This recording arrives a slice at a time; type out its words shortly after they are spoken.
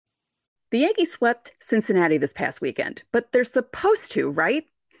The Yankees swept Cincinnati this past weekend, but they're supposed to, right?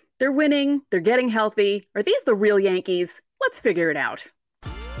 They're winning, they're getting healthy. Are these the real Yankees? Let's figure it out.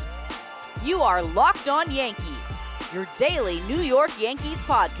 You are Locked On Yankees, your daily New York Yankees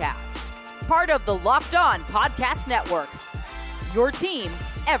podcast. Part of the Locked On Podcast Network. Your team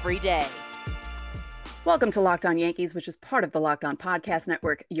every day. Welcome to Locked On Yankees, which is part of the Locked On Podcast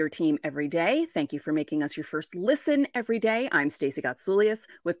Network, your team every day. Thank you for making us your first listen every day. I'm Stacey Gotsoulias.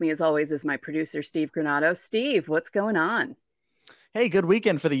 With me, as always, is my producer, Steve Granado. Steve, what's going on? Hey, good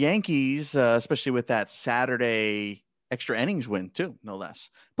weekend for the Yankees, especially with that Saturday extra innings win, too, no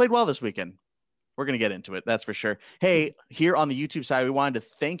less. Played well this weekend. We're going to get into it, that's for sure. Hey, here on the YouTube side, we wanted to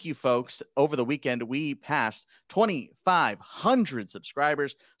thank you folks. Over the weekend, we passed 2,500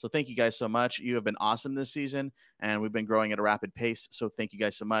 subscribers. So thank you guys so much. You have been awesome this season, and we've been growing at a rapid pace. So thank you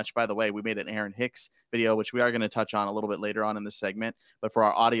guys so much. By the way, we made an Aaron Hicks video, which we are going to touch on a little bit later on in this segment. But for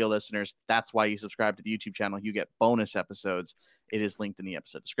our audio listeners, that's why you subscribe to the YouTube channel. You get bonus episodes. It is linked in the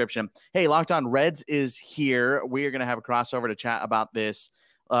episode description. Hey, Locked On Reds is here. We are going to have a crossover to chat about this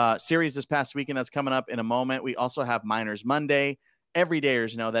series this past weekend that's coming up in a moment. We also have Miners Monday.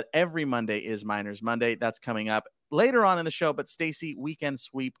 Everydayers know that every Monday is Miners Monday. That's coming up later on in the show. But Stacey, weekend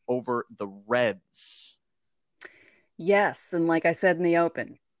sweep over the Reds. Yes, and like I said in the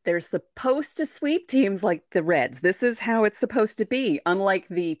open, they're supposed to sweep teams like the Reds. This is how it's supposed to be, unlike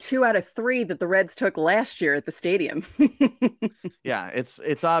the 2 out of 3 that the Reds took last year at the stadium. Yeah,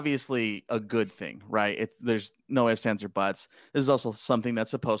 it's obviously a good thing, right? There's no ifs, ands, or buts. This is also something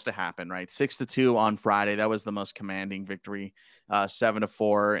that's supposed to happen, right? 6-2 on Friday. That was the most commanding victory.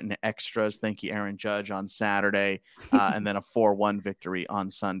 7-4 in extras. Thank you, Aaron Judge, on Saturday. And then a 4-1 victory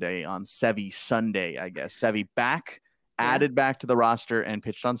on Sunday, on Sevy Sunday, I guess. Sevy back. Added back to the roster and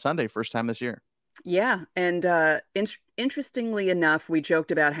pitched on Sunday, first time this year. Yeah, and interestingly enough, we joked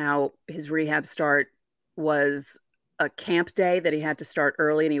about how his rehab start was a camp day that he had to start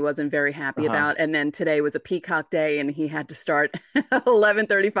early and he wasn't very happy about. And then today was a peacock day and he had to start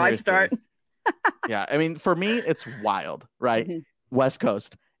 11:35 start. Yeah, I mean, for me, it's wild, right? Mm-hmm. West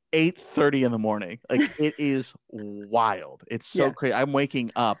Coast, 8:30 in the morning. Like, it is wild. It's so crazy. I'm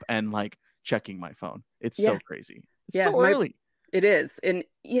waking up and like checking my phone. It's so crazy. It's so early. It is. And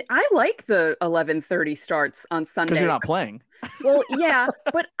I like the 11:30 starts on Sunday. Because you're not playing. Well, yeah,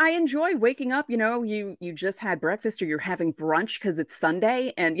 but I enjoy waking up. You know, you just had breakfast or you're having brunch because it's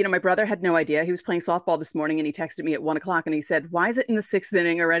Sunday. And, you know, my brother had no idea. He was playing softball this morning and he texted me at 1 o'clock and he said, "Why is it in the 6th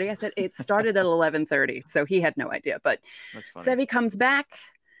inning already?" I said, "It started at 11:30. So he had no idea. But Sevy comes back,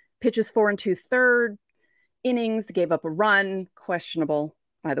 pitches 4 2/3 innings, gave up a run, questionable.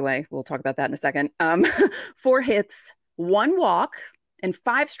 By the way, we'll talk about that in a second. 4 hits, 1 walk, and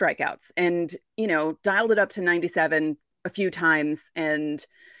 5 strikeouts. And, you know, dialed it up to 97 a few times. And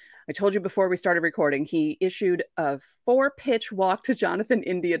I told you before we started recording, he issued a 4-pitch walk to Jonathan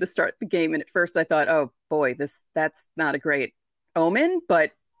India to start the game. And at first I thought, oh boy, that's not a great omen,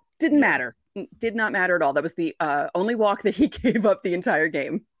 but didn't matter. Did not matter at all. That was the only walk that he gave up the entire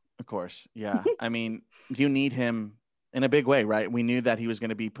game. Of course. Yeah. I mean, you need him in a big way, right? We knew that he was going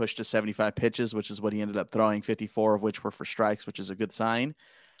to be pushed to 75 pitches, which is what he ended up throwing, 54 of which were for strikes, which is a good sign.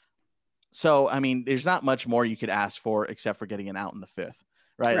 So, I mean, there's not much more you could ask for except for getting an out in the 5th,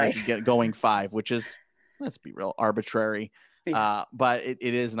 right? Like you get going 5, which is, let's be real, arbitrary. But it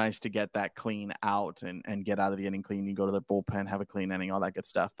is nice to get that clean out and get out of the inning clean. You go to the bullpen, have a clean inning, all that good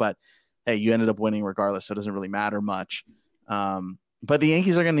stuff. But hey, you ended up winning regardless, so it doesn't really matter much. But the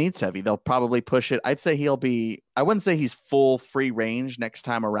Yankees are going to need Sevy. They'll probably push it. I'd say I wouldn't say he's full free range next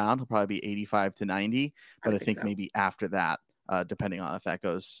time around. He'll probably be 85 to 90. But I think so. Maybe after that, depending on if that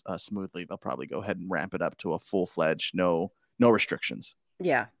goes smoothly, they'll probably go ahead and ramp it up to a full-fledged, no restrictions.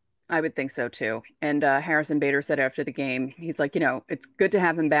 Yeah, I would think so too. And Harrison Bader said after the game, he's like, you know, it's good to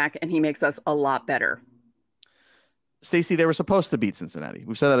have him back and he makes us a lot better. Stacey, they were supposed to beat Cincinnati.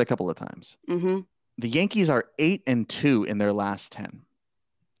 We've said that a couple of times. Mm-hmm. The Yankees are 8-2 in their last 10.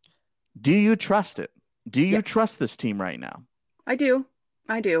 Do you trust it? Do you trust this team right now? I do.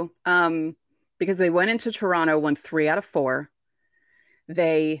 Because they went into Toronto, won 3 out of 4.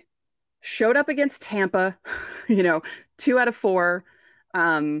 They showed up against Tampa, 2 out of 4.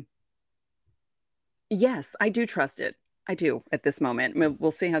 Yes, I do trust it. I do at this moment. I mean,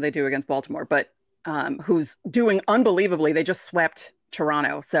 we'll see how they do against Baltimore, but who's doing unbelievably. They just swept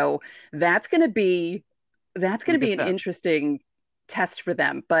Toronto. So that's going to be an interesting test for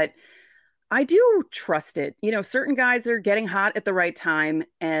them. But I do trust it. Certain guys are getting hot at the right time.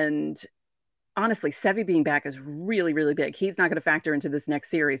 And honestly, Sevy being back is really, really big. He's not going to factor into this next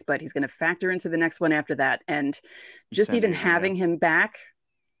series, but he's going to factor into the next one after that. And just even having him back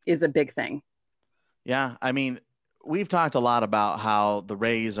is a big thing. Yeah, I mean, we've talked a lot about how the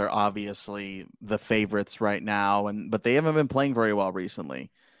Rays are obviously the favorites right now, but they haven't been playing very well recently.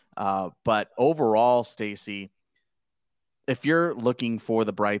 But overall, Stacey, if you're looking for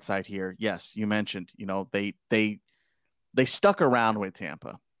the bright side here, yes, you mentioned, they stuck around with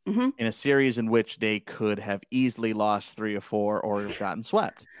Tampa in a series in which they could have easily lost 3 or 4 or gotten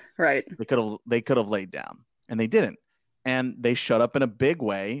swept. Right. They could have laid down, and they didn't. And they shut up in a big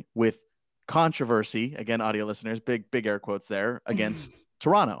way with controversy, again, audio listeners, big air quotes there, against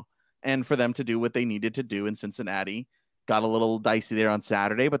Toronto. And for them to do what they needed to do in Cincinnati, got a little dicey there on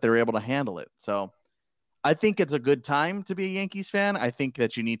Saturday, but they were able to handle it. So I think it's a good time to be a Yankees fan. I think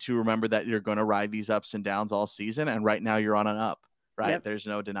that you need to remember that you're going to ride these ups and downs all season. And right now you're on an up, right? Yep. There's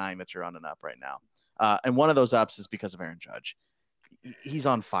no denying that you're on an up right now. And one of those ups is because of Aaron Judge. He's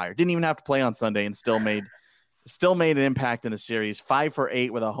on fire. Didn't even have to play on Sunday and still made an impact in the series. 5 for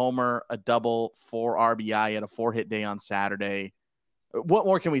 8 with a homer, a double, 4 RBI at a 4-hit day on Saturday. What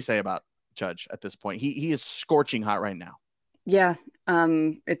more can we say about Judge at this point? He is scorching hot right now. Yeah.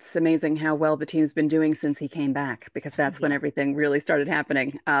 It's amazing how well the team's been doing since he came back, because that's when everything really started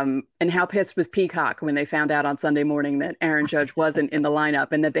happening. And how pissed was Peacock when they found out on Sunday morning that Aaron Judge wasn't in the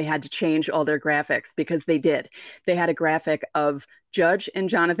lineup and that they had to change all their graphics, because they did. They had a graphic of Judge and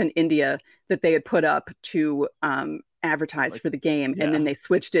Jonathan India that they had put up to advertise for the game. Yeah. And then they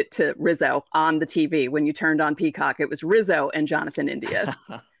switched it to Rizzo on the TV. When you turned on Peacock, it was Rizzo and Jonathan India.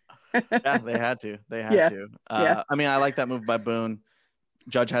 Yeah, they had to. I mean, I like that move by Boone.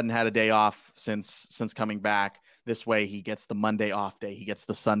 Judge hadn't had a day off since coming back. This way, he gets the Monday off day. He gets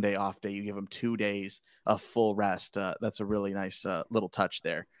the Sunday off day. You give him 2 days of full rest. That's a really nice little touch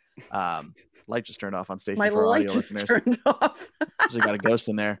there. Light just turned off on Stacey for audio listeners. Turned off. She got a ghost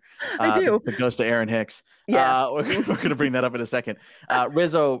in there. I do. The ghost of Aaron Hicks. Yeah. We're going to bring that up in a second.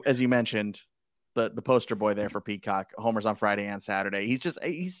 Rizzo, as you mentioned, the poster boy there for Peacock. Homers on Friday and Saturday. He's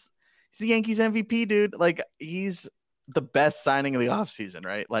the Yankees MVP, dude. Like, he's the best signing of the offseason,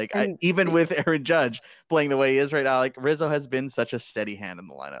 right? Like, even with Aaron Judge playing the way he is right now, like, Rizzo has been such a steady hand in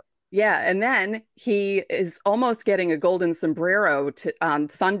the lineup. Yeah, and then he is almost getting a golden sombrero on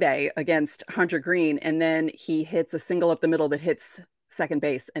Sunday against Hunter Green, and then he hits a single up the middle that hits second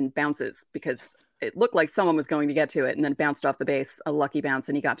base and bounces, because it looked like someone was going to get to it, and then bounced off the base, a lucky bounce,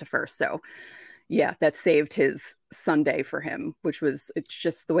 and he got to first. So yeah, that saved his Sunday for him, it's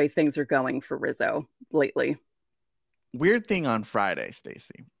just the way things are going for Rizzo lately. Weird thing on Friday,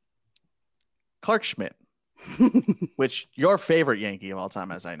 Stacey. Clark Schmidt, which your favorite Yankee of all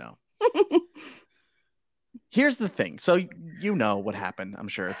time, as I know. Here's the thing. So you know what happened, I'm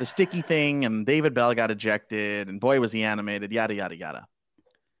sure. The sticky thing, and David Bell got ejected, and boy, was he animated, yada, yada, yada.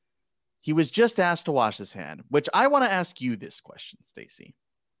 He was just asked to wash his hand, which I want to ask you this question, Stacey.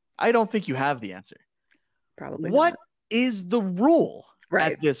 I don't think you have the answer. Probably What not. is the rule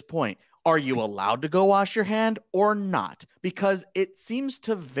at this point? Are you allowed to go wash your hand or not? Because it seems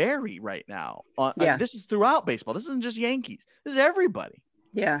to vary right now. This is throughout baseball. This isn't just Yankees. This is everybody.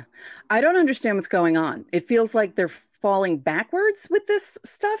 Yeah. I don't understand what's going on. It feels like they're falling backwards with this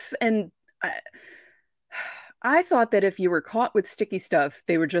stuff. And I thought that if you were caught with sticky stuff,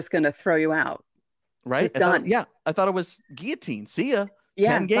 they were just going to throw you out. Right? I thought it was guillotine. See ya.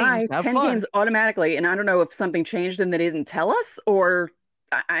 Yeah, 10 games. Have 10 fun. games automatically. And I don't know if something changed and they didn't tell us, or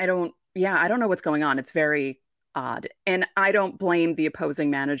I don't know what's going on. It's very odd. And I don't blame the opposing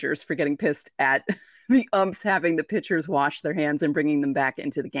managers for getting pissed at the umps having the pitchers wash their hands and bringing them back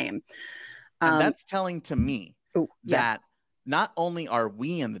into the game. And that's telling to me that not only are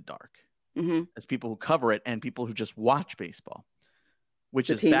we in the dark as people who cover it and people who just watch baseball, which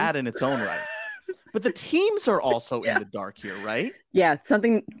is bad in its own right. But the teams are also in the dark here, right? Yeah,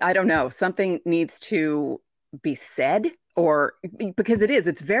 I don't know. Something needs to be said, or because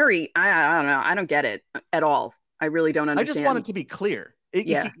it's very, I don't know. I don't get it at all. I really don't understand. I just want it to be clear.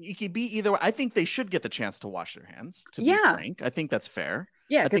 It could be either way. I think they should get the chance to wash their hands, to be frank. I think that's fair.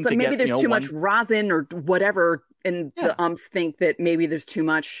 Yeah, because maybe there's too much rosin or whatever, and the umps think that maybe there's too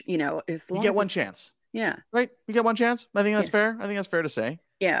much, you get one chance. Yeah. Right? You get one chance. I think that's fair. I think that's fair to say.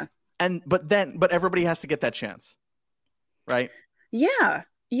 Yeah. But everybody has to get that chance. Right? Yeah.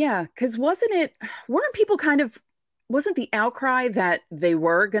 Yeah. Because wasn't the outcry that they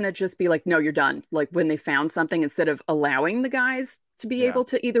were going to just be like, no, you're done. Like when they found something, instead of allowing the guys to be able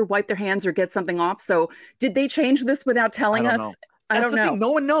to either wipe their hands or get something off. So did they change this without telling us? I don't know. Thing.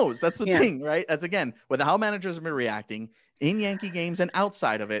 No one knows. That's the thing, right? That's again, with how managers have been reacting in Yankee games and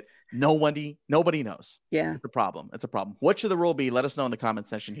outside of it, nobody knows. Yeah. It's a problem. What should the rule be? Let us know in the comment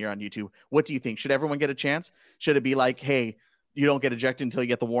section here on YouTube. What do you think? Should everyone get a chance? Should it be like, hey, you don't get ejected until you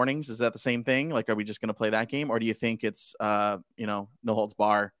get the warnings? Is that the same thing? Like, are we just going to play that game? Or do you think it's, no holds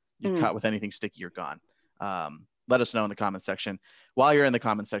bar, you cut with anything sticky, you're gone? Let us know in the comment section. While you're in the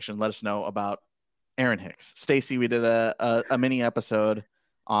comment section, let us know about Aaron Hicks. Stacy, we did a mini episode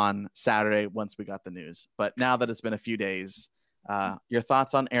on Saturday once we got the news. But now that it's been a few days, your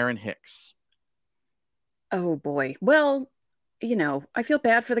thoughts on Aaron Hicks? Oh, boy. Well, I feel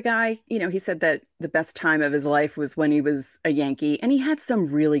bad for the guy. He said that the best time of his life was when he was a Yankee, and he had some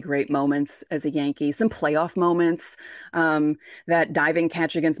really great moments as a Yankee, some playoff moments, that diving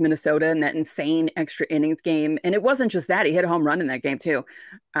catch against Minnesota and that insane extra innings game. And it wasn't just that. He hit a home run in that game, too.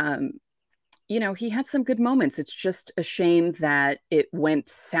 He had some good moments. It's just a shame that it went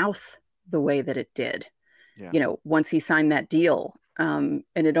south the way that it did, once he signed that deal. And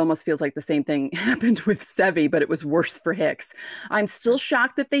it almost feels like the same thing happened with Sevy, but it was worse for Hicks. I'm still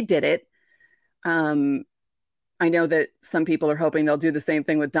shocked that they did it. I know that some people are hoping they'll do the same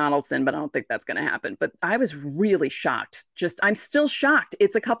thing with Donaldson, but I don't think that's going to happen. But I was really shocked. I'm still shocked.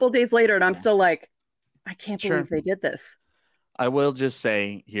 It's a couple days later, and I'm still like, I can't believe they did this. I will just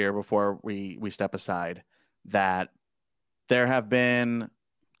say here before we step aside that there have been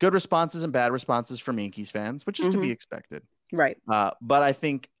good responses and bad responses from Yankees fans, which is to be expected. Right. But I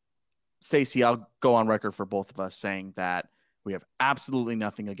think, Stacey, I'll go on record for both of us saying that we have absolutely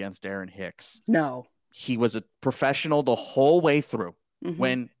nothing against Aaron Hicks. No. He was a professional the whole way through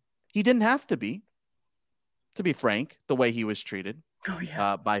when he didn't have to be frank, the way he was treated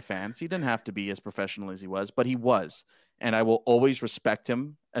by fans. He didn't have to be as professional as he was, but he was. And I will always respect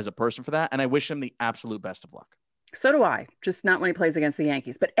him as a person for that. And I wish him the absolute best of luck. So do I, just not when he plays against the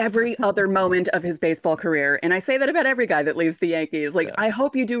Yankees, but every other moment of his baseball career. And I say that about every guy that leaves the Yankees. I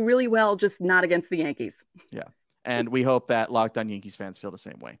hope you do really well, just not against the Yankees. Yeah. And we hope that Locked On Yankees fans feel the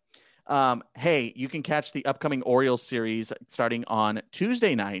same way. Hey, you can catch the upcoming Orioles series starting on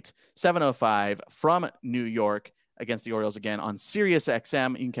Tuesday night, 7:05 from New York against the Orioles again on Sirius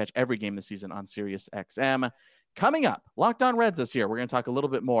XM. You can catch every game this season on Sirius XM. Coming up, Locked On Reds this year. We're going to talk a little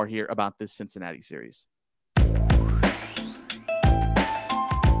bit more here about this Cincinnati series.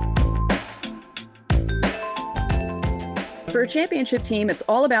 For a championship team, it's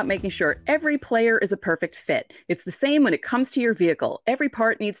all about making sure every player is a perfect fit. It's the same when it comes to your vehicle. Every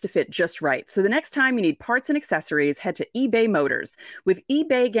part needs to fit just right. So the next time you need parts and accessories, head to eBay Motors. With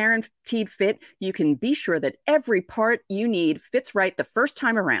eBay Guaranteed Fit, you can be sure that every part you need fits right the first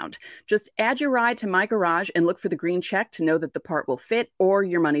time around. Just add your ride to My Garage and look for the green check to know that the part will fit or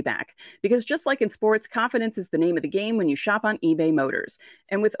your money back. Because just like in sports, confidence is the name of the game when you shop on eBay Motors.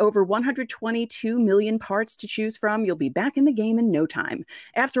 And with over 122 million parts to choose from, you'll be back in the game in no time.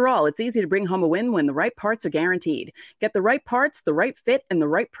 After all, it's easy to bring home a win when the right parts are guaranteed. Get the right parts, the right fit, and the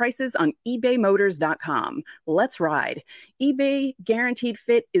right prices on ebaymotors.com. Let's ride. eBay Guaranteed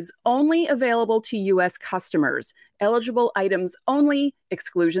Fit is only available to U.S. customers. Eligible items only.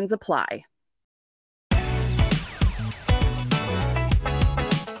 Exclusions apply.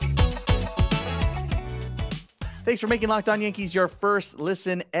 Thanks for making Locked On Yankees your first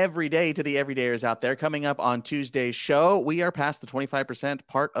listen every day to the everydayers out there. Coming up on Tuesday's show, we are past the 25%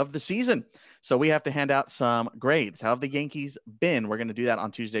 part of the season. So we have to hand out some grades. How have the Yankees been? We're going to do that on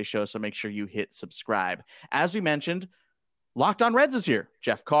Tuesday's show, so make sure you hit subscribe. As we mentioned, Locked On Reds is here.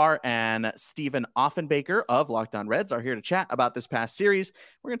 Jeff Carr and Stephen Offenbaker of Locked On Reds are here to chat about this past series.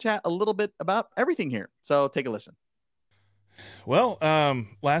 We're going to chat a little bit about everything here. So take a listen. Well,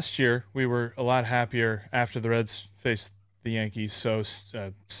 last year we were a lot happier after the Reds faced the Yankees. So,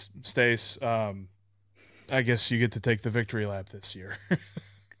 Stace, I guess you get to take the victory lap this year. I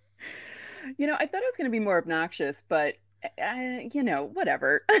thought it was going to be more obnoxious, but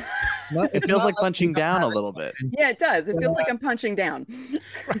whatever. It feels like punching down a little bit. Yeah, it does. It feels like I'm punching down.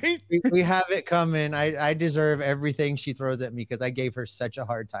 Right? We have it coming. I deserve everything she throws at me because I gave her such a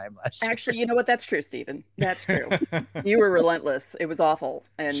hard time last year. Actually, you know what? That's true, Stephen. That's true. You were relentless. It was awful.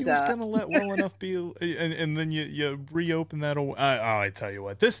 And she was going to let well enough be, and then you reopen that. I tell you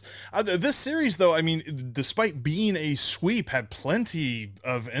what, this series, though, I mean, despite being a sweep, had plenty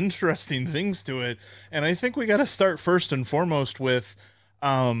of interesting things to it. And I think we got to start first and foremost with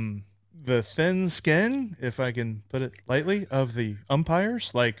the thin skin, if I can put it lightly, of the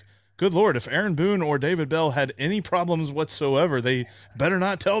umpires. Like, good Lord, if Aaron Boone or David Bell had any problems whatsoever, they better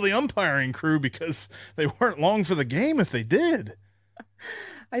not tell the umpiring crew because they weren't long for the game if they did.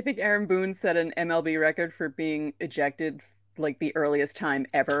 I think Aaron Boone set an MLB record for being ejected like the earliest time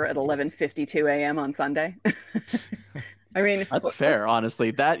ever at 11:52 a.m. on Sunday. I mean, that's fair,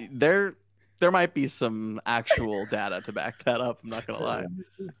 honestly. That there might be some actual data to back that up. I'm not gonna lie.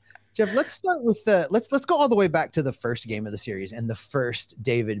 Jeff, let's start with let's go all the way back to the first game of the series and the first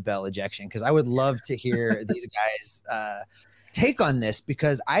David Bell ejection, because I would love to hear these guys take on this,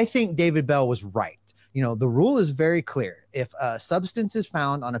 because I think David Bell was right. The rule is very clear. If a substance is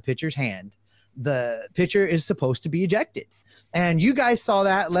found on a pitcher's hand, the pitcher is supposed to be ejected. And you guys saw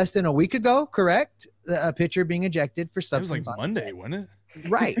that less than a week ago, correct? A pitcher being ejected for substance. It was like Monday, wasn't it?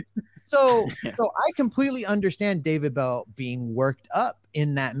 Right. So I completely understand David Bell being worked up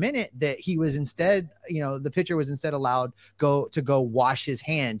in that minute, that he was instead, the pitcher was instead allowed to go wash his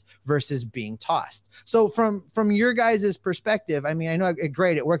hand versus being tossed. So from your guys' perspective, I mean, I know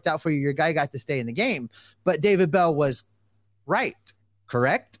great, it worked out for you. Your guy got to stay in the game, but David Bell was right,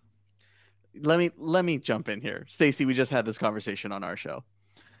 correct? Let me jump in here. Stacey, we just had this conversation on our show.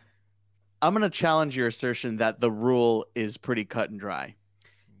 I'm going to challenge your assertion that the rule is pretty cut and dry.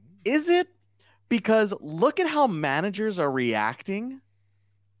 Is it? Because look at how managers are reacting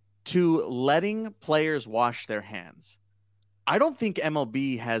to letting players wash their hands. I don't think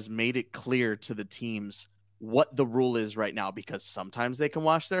MLB has made it clear to the teams what the rule is right now, because sometimes they can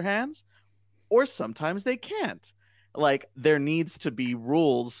wash their hands or sometimes they can't. Like, there needs to be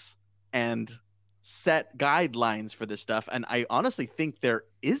rules and set guidelines for this stuff. And I honestly think there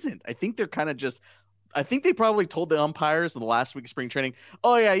isn't. I think they're kind of just, I think they probably told the umpires in the last week of spring training,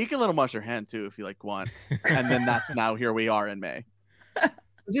 oh yeah, you can let them wash their hand too if you want. And then that's now here we are in May.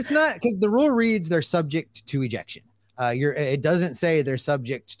 It's not, because the rule reads they're subject to ejection. It doesn't say they're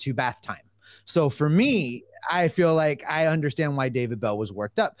subject to bath time. So for me, I feel like I understand why David Bell was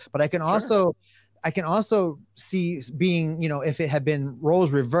worked up, but I can also see being, if it had been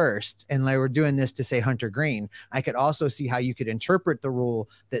roles reversed and they were doing this to say Hunter Green, I could also see how you could interpret the rule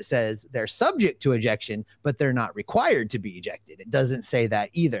that says they're subject to ejection, but they're not required to be ejected. It doesn't say that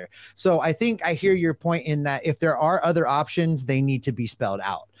either. So I think I hear your point in that if there are other options, they need to be spelled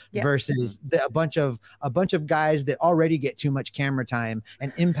out versus a bunch of guys that already get too much camera time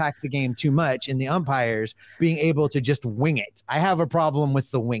and impact the game too much, and the umpires being able to just wing it. I have a problem with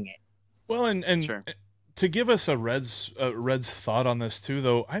the wing it. Well, and sure. To give us a Reds thought on this too,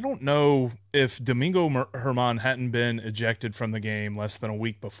 though, I don't know if Domingo Germán hadn't been ejected from the game less than a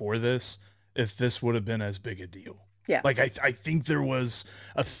week before this, if this would have been as big a deal. Yeah. Like, I think there was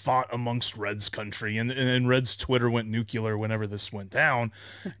a thought amongst Reds country, and Reds Twitter went nuclear whenever this went down.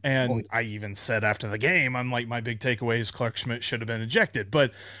 And I even said after the game, I'm like, my big takeaway is Clark Schmidt should have been ejected.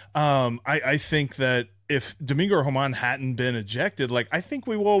 But I think that if Domingo Germán hadn't been ejected, like, I think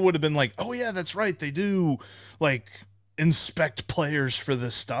we all would have been like, oh yeah, that's right, they do like inspect players for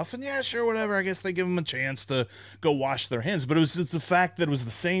this stuff, and yeah, sure, whatever, I guess they give them a chance to go wash their hands. But it was just the fact that it was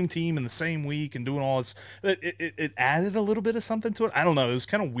the same team in the same week and doing all this, it added a little bit of something to it. I don't know, it was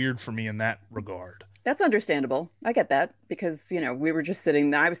kind of weird for me in that regard. That's understandable. I get that, because we were just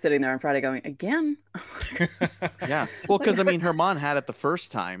I was sitting there on Friday going, again. Yeah, well, because I mean, Germán had it the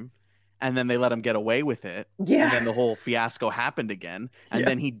first time, and then they let him get away with it. Yeah. And then the whole fiasco happened again. And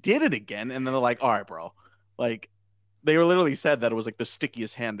then he did it again. And then they're like, all right, bro. Like, they were literally said that it was like the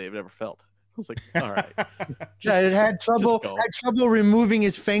stickiest hand they've ever felt. I was like, all right. It had trouble removing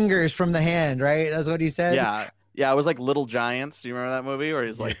his fingers from the hand, right? That's what he said. Yeah. Yeah, it was like Little Giants. Do you remember that movie where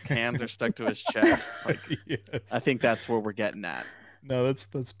his like hands are stuck to his chest? Like, yes. I think that's where we're getting at. No, that's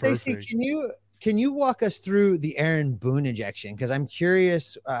perfect. Stacey, can you walk us through the Aaron Boone ejection? Because I'm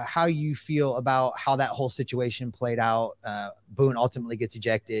curious how you feel about how that whole situation played out. Boone ultimately gets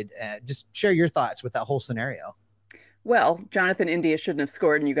ejected. Just share your thoughts with that whole scenario. Well, Jonathan India shouldn't have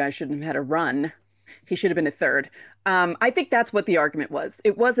scored, and you guys shouldn't have had a run. He should have been a third. I think that's what the argument was.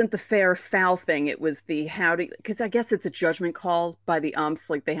 It wasn't the fair foul thing. It was the because I guess it's a judgment call by the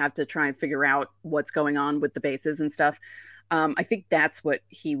umps. Like, they have to try and figure out what's going on with the bases and stuff. I think that's what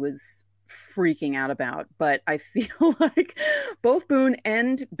he was freaking out about. But I feel like both Boone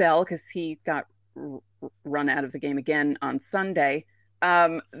and Bell, because he got run out of the game again on Sunday,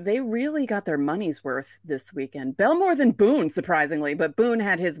 they really got their money's worth this weekend. Bell more than Boone, surprisingly, but Boone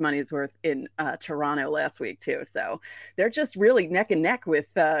had his money's worth in Toronto last week too. So they're just really neck and neck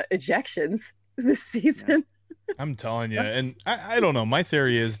with ejections this season. I'm telling you, and I don't know. My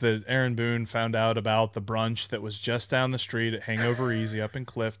theory is that Aaron Boone found out about the brunch that was just down the street at Hangover Easy up in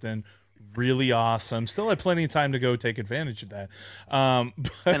Clifton. Really awesome. Still had plenty of time to go take advantage of that. And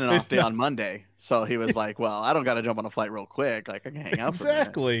an off day on Monday. So he was like, well, I don't got to jump on a flight real quick. Like, I can hang out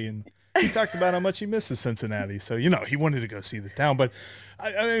exactly. And he talked about how much he misses Cincinnati. So, he wanted to go see the town. But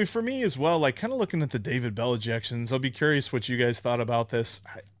I mean, for me as well, like, kind of looking at the David Bell ejections, I'll be curious what you guys thought about this.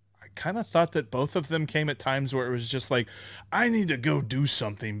 I kind of thought that both of them came at times where it was just like, I need to go do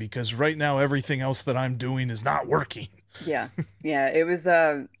something because right now everything else that I'm doing is not working. Yeah. Yeah. It was,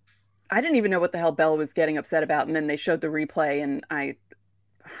 I didn't even know what the hell Bell was getting upset about, and then they showed the replay, and I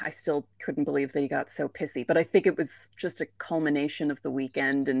still couldn't believe that he got so pissy. But I think it was just a culmination of the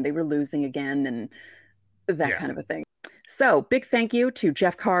weekend, and they were losing again, and that Yeah. kind of a thing. So, big thank you to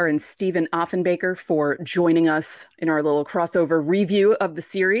Jeff Carr and Stephen Offenbaker for joining us in our little crossover review of the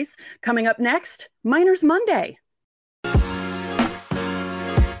series. Coming up next, Miners Monday.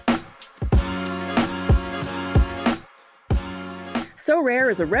 So Rare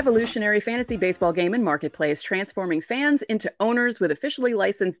is a revolutionary fantasy baseball game and marketplace, transforming fans into owners with officially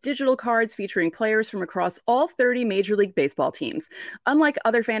licensed digital cards featuring players from across all 30 Major League Baseball teams. Unlike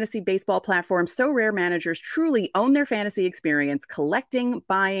other fantasy baseball platforms, So Rare managers truly own their fantasy experience, collecting,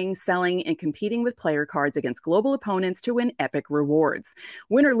 buying, selling, and competing with player cards against global opponents to win epic rewards.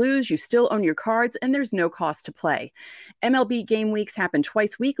 Win or lose, you still own your cards, and there's no cost to play. MLB game weeks happen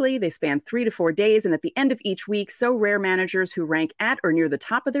twice weekly. They span 3 to 4 days, and at the end of each week, So Rare managers who rank at or near the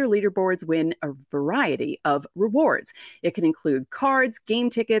top of their leaderboards win a variety of rewards. It can include cards, game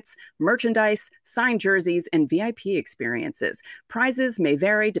tickets, merchandise, signed jerseys, and VIP experiences. Prizes may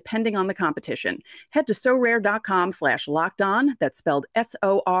vary depending on the competition. Head to sorare.com/lockedon, that's spelled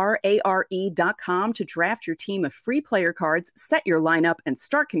SORARE.com, to draft your team of free player cards, set your lineup, and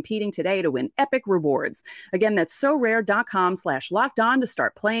start competing today to win epic rewards. Again, that's sorare.com/lockedon to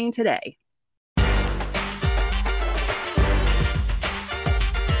start playing today.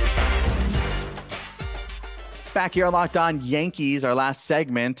 Back here on Locked On Yankees, our last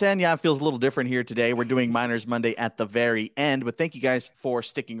segment. And yeah, it feels a little different here today. We're doing Miners Monday at the very end, but thank you guys for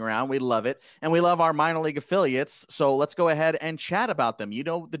sticking around. We love it. And we love our minor league affiliates. So let's go ahead and chat about them. You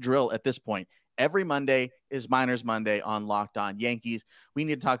know the drill at this point. Every Monday is Miners Monday on Locked On Yankees. We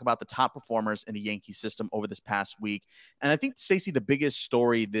need to talk about the top performers in the Yankee system over this past week. And I think, Stacey, the biggest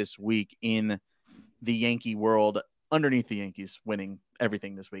story this week in the Yankee world, underneath the Yankees winning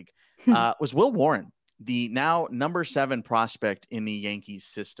everything this week, was Will Warren, the now number 7 prospect in the Yankees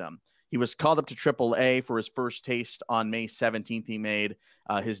system. He was called up to AAA for his first taste on May 17th. He made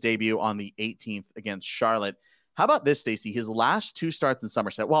his debut on the 18th against Charlotte. How about this, Stacey? His last 2 starts in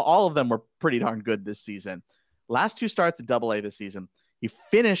Somerset, well, all of them were pretty darn good this season. Last 2 starts at AA this season, he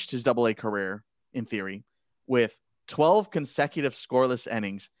finished his AA career, in theory, with 12 consecutive scoreless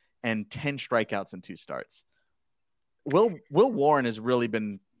innings and 10 strikeouts in 2 starts. Will Warren has really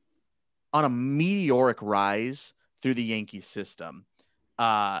been on a meteoric rise through the Yankees system.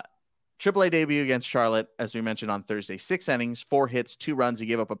 AAA debut against Charlotte, as we mentioned on Thursday, 6 innings, 4 hits, 2 runs. He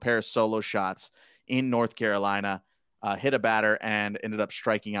gave up a pair of solo shots in North Carolina, hit a batter, and ended up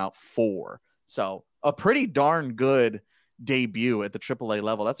striking out 4. So a pretty darn good debut at the AAA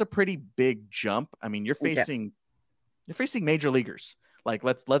level. That's a pretty big jump. I mean, you're facing major leaguers. Like,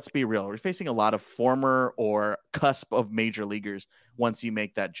 let's be real. We're facing a lot of former or cusp of major leaguers once you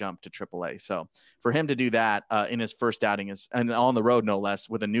make that jump to AAA. So for him to do that in his first outing, and on the road, no less,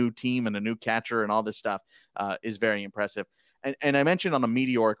 with a new team and a new catcher and all this stuff, is very impressive. And I mentioned on a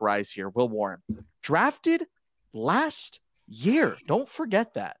meteoric rise here, Will Warren, drafted last year. Don't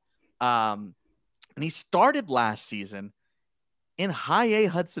forget that. And he started last season in High A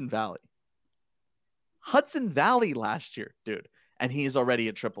Hudson Valley. Hudson Valley last year, dude. And he's already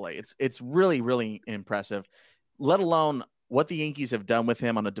at AAA. It's really, really impressive, let alone what the Yankees have done with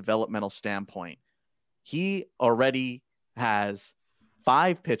him on a developmental standpoint. He already has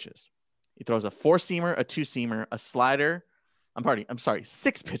 5 pitches. He throws a 4-seamer, a 2-seamer, a slider. I'm sorry,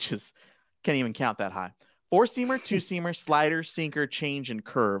 6 pitches. Can't even count that high. 4-seamer, 2-seamer, slider, sinker, change, and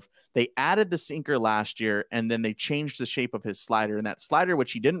curve. They added the sinker last year, and then they changed the shape of his slider. And that slider,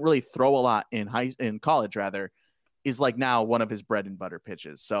 which he didn't really throw a lot in college, is like now one of his bread and butter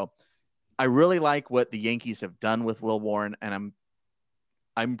pitches. So I really like what the Yankees have done with Will Warren, and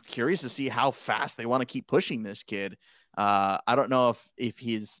I'm curious to see how fast they want to keep pushing this kid. I don't know if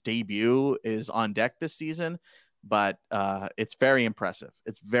his debut is on deck this season, but it's very impressive.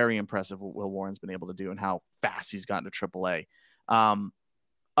 It's very impressive what Will Warren's been able to do and how fast he's gotten to AAA.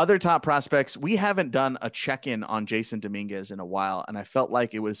 Other top prospects, we haven't done a check-in on Jason Dominguez in a while, and I felt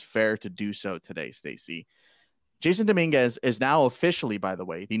like it was fair to do so today, Stacey. Jason Dominguez is now officially, by the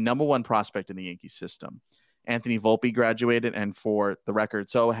way, the number 1 prospect in the Yankees system. Anthony Volpe graduated, and for the record,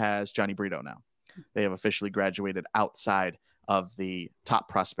 so has Johnny Brito now. They have officially graduated outside of the top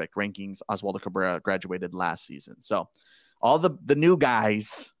prospect rankings. Oswaldo Cabrera graduated last season. So all the new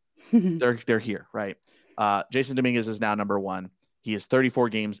guys, they're here, right? Jason Dominguez is now number 1. He is 34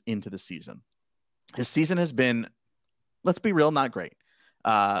 games into the season. His season has been, let's be real, not great.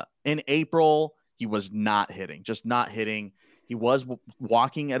 In April, he was not hitting. He was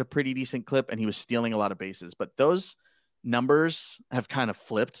walking at a pretty decent clip, and he was stealing a lot of bases. But those numbers have kind of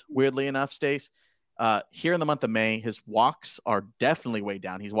flipped, weirdly enough, Stace. Here in the month of May, his walks are definitely way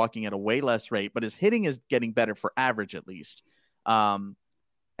down. He's walking at a way less rate, but his hitting is getting better for average at least.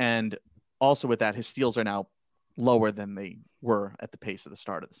 And also with that, his steals are now lower than they were at the pace of the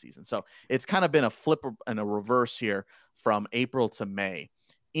start of the season. So it's kind of been a flip and a reverse here from April to May.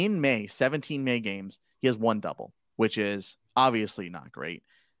 In May, 17 May games, he has 1 double, which is obviously not great.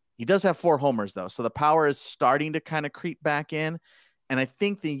 He does have 4 homers, though, so the power is starting to kind of creep back in. And I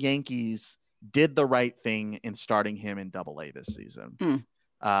think the Yankees did the right thing in starting him in Double-A this season.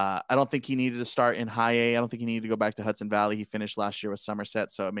 I don't think he needed to start in High A. I don't think he needed to go back to Hudson Valley. He finished last year with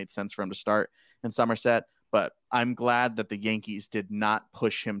Somerset, so it made sense for him to start in Somerset. But I'm glad that the Yankees did not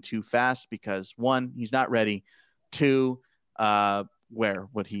push him too fast because, 1, he's not ready. 2, where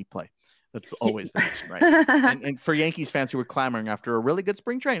would he play? That's always the question, right? And for Yankees fans who were clamoring after a really good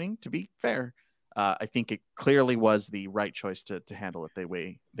spring training, to be fair, I think it clearly was the right choice to handle it the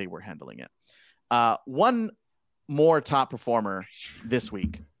way they were handling it. One more top performer this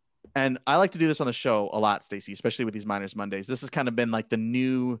week, and I like to do this on the show a lot, Stacey, especially with these Minors Mondays. This has kind of been like the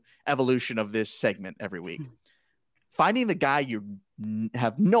new evolution of this segment every week. Finding the guy you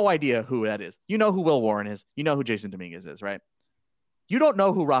have no idea who that is. You know who Will Warren is. You know who Jason Dominguez is, right? You don't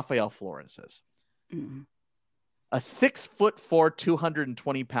know who Rafael Flores is. A 6'4",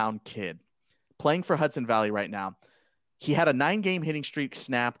 220-pound kid playing for Hudson Valley right now. He had a 9-game hitting streak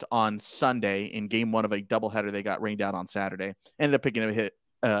snapped on Sunday in game 1 of a doubleheader. They got rained out on Saturday. Ended up picking a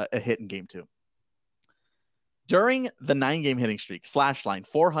hit in game 2. During the 9-game hitting streak, slash line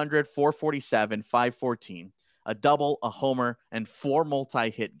 400, 447, 514, a double, a homer, and 4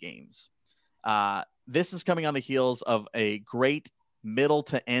 multi-hit games. This is coming on the heels of a great middle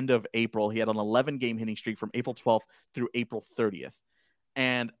to end of April. He had an 11-game hitting streak from April 12th through April 30th.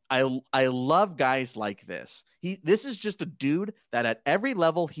 And I love guys like this. This is just a dude that at every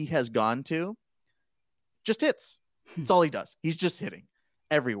level he has gone to just hits. That's all he does. He's just hitting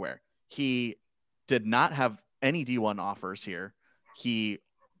everywhere. He did not have any D1 offers here. He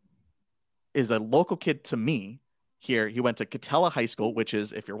is a local kid to me here. He went to Catella High School, which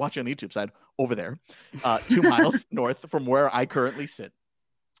is, if you're watching on the YouTube side, over there, 2 miles north from where I currently sit.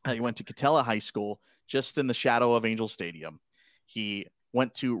 He went to Catella High School, just in the shadow of Angel Stadium. He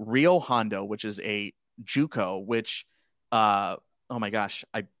went to Rio Hondo, which is a JUCO, which, oh my gosh,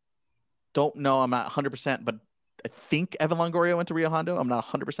 I don't know. I'm not 100%, but I think Evan Longoria went to Rio Hondo. I'm not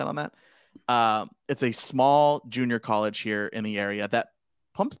 100% on that. It's a small junior college here in the area that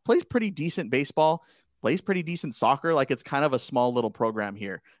plays pretty decent baseball, plays pretty decent soccer. Like, it's kind of a small little program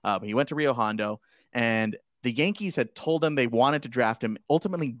here. But he went to Rio Hondo, and the Yankees had told him they wanted to draft him,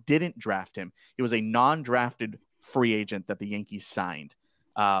 ultimately didn't draft him. He was a non-drafted free agent that the Yankees signed.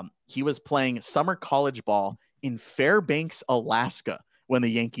 He was playing summer college ball in Fairbanks, Alaska, when the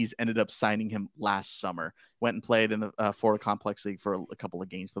Yankees ended up signing him last summer. Went and played in the Florida Complex League for a couple of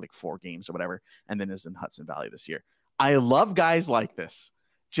games, for like 4 games or whatever, and then is in Hudson Valley this year. I love guys like this.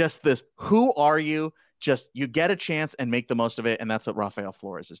 Just this, who are you? Just, you get a chance and make the most of it, and that's what Rafael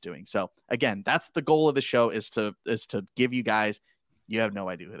Flores is doing. So again, that's the goal of the show, is to give you guys, you have no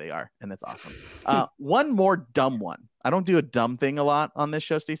idea who they are, and that's awesome. One more dumb one. I don't do a dumb thing a lot on this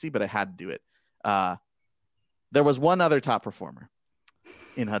show, Stacey, but I had to do it. There was one other top performer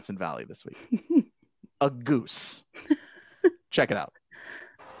in Hudson Valley this week. A goose. Check it out.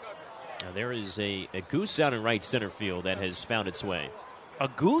 Now there is a goose out in right center field that has found its way. A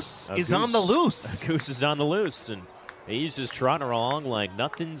goose is on the loose. A goose is on the loose, and he's just trotting along like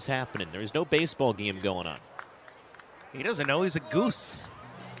nothing's happening. There's no baseball game going on. He doesn't know he's a goose.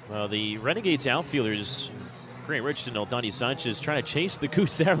 Well, the Renegades outfielders, Grant Richardson and Eldani Sanchez, trying to chase the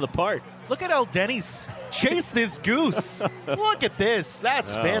goose out of the park. Look at Eldeni's chase this goose. Look at this.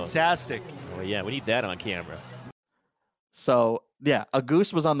 That's fantastic. Oh, yeah, we need that on camera. So, yeah, a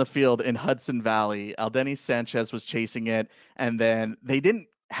goose was on the field in Hudson Valley. Eldani Sanchez was chasing it, and then they didn't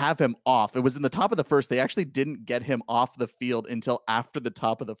have him off. It was in the top of the first. They actually didn't get him off the field until after the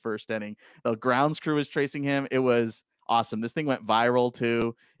top of the first inning. The grounds crew was chasing him. It was awesome. This thing went viral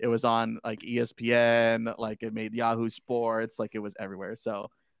too. It was on like ESPN, like it made Yahoo Sports, like it was everywhere. So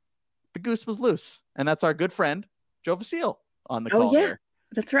the goose was loose, and that's our good friend Joe Vasile on the call. Yeah, here.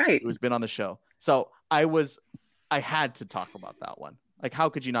 That's right. Who's been on the show. So I had to talk about that one. Like, how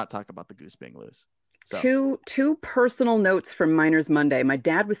could you not talk about the goose being loose? So. Two personal notes from Minors Monday. My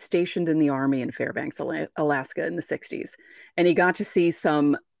dad was stationed in the Army in Fairbanks, Alaska in the 60s, and he got to see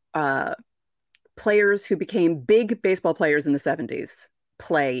some players who became big baseball players in the 70s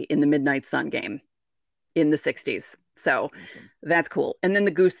play in the Midnight Sun game in the 60s. So that's cool. And then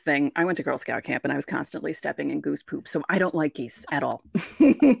the goose thing, I went to Girl Scout camp and I was constantly stepping in goose poop. So I don't like geese at all.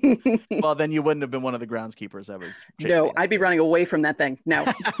 Well, then you wouldn't have been one of the groundskeepers that was chasing. No, I'd be running away from that thing. No.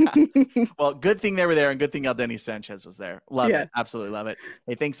 Well, good thing they were there, and good thing Eldeni Sanchez was there. Love Yeah. it. Absolutely love it.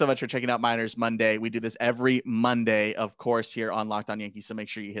 Hey, thanks so much for checking out Miners Monday. We do this every Monday, of course, here on Locked On Yankees. So make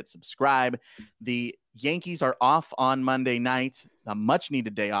sure you hit subscribe. The Yankees are off on Monday night, a much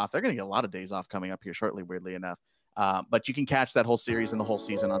needed day off. They're going to get a lot of days off coming up here shortly, weirdly enough. But you can catch that whole series and the whole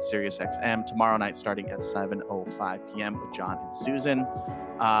season on SiriusXM tomorrow night starting at 7:05 p.m. with John and Susan.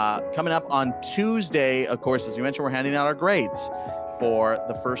 Coming up on Tuesday, of course, as we mentioned, we're handing out our grades for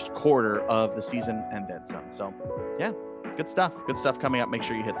the first quarter of the season and then some. So, yeah, good stuff. Good stuff coming up. Make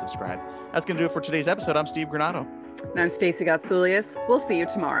sure you hit subscribe. That's going to do it for today's episode. I'm Steve Granado. And I'm Stacey Gotsoulias. We'll see you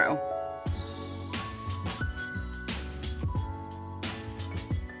tomorrow.